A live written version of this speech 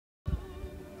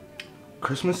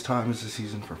Christmas time is the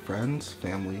season for friends,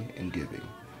 family, and giving,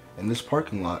 and this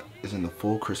parking lot is in the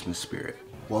full Christmas spirit.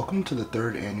 Welcome to the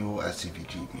 3rd annual SCV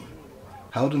Jeep Meet.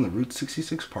 Held in the Route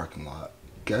 66 parking lot,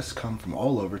 guests come from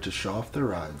all over to show off their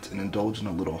rides and indulge in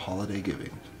a little holiday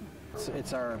giving.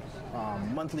 It's our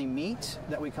monthly meet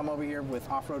that we come over here with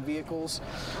off-road vehicles,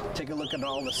 take a look at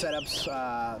all the setups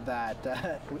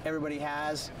that everybody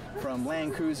has, from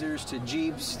Land Cruisers to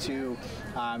Jeeps to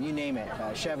you name it,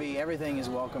 Chevy. Everything is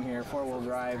welcome here, 4-wheel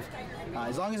drive.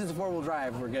 As long as it's 4-wheel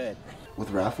drive, we're good.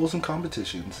 With raffles and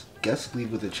competitions, guests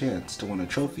leave with a chance to win a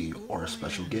trophy or a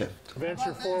special gift.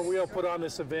 Venture 4-Wheel put on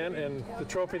this event, and the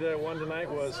trophy that I won tonight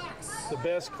was the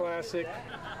best classic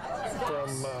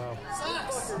from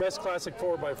best classic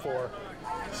 4x4.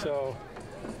 So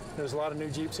there's a lot of new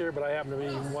Jeeps here, but I happen to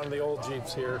be one of the old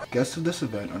Jeeps here. Guests of this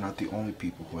event are not the only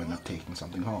people who end up taking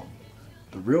something home.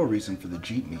 The real reason for the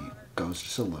Jeep Meet goes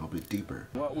just a little bit deeper.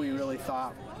 What we really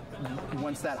thought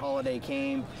once that holiday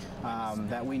came,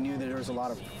 that we knew that there was a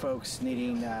lot of folks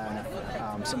needing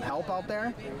some help out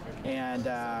there, and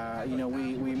you know,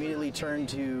 we immediately turned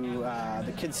to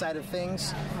the kids side of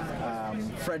things.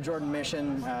 Fred Jordan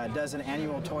Mission does an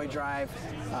annual toy drive,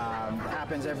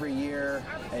 happens every year,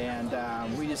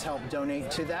 and we just help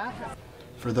donate to that.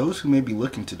 For those who may be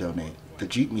looking to donate, the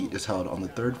Jeep Meet is held on the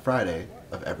 3rd Friday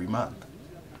of every month.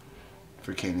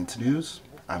 For Canyons News,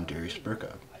 I'm Darius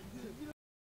Berko.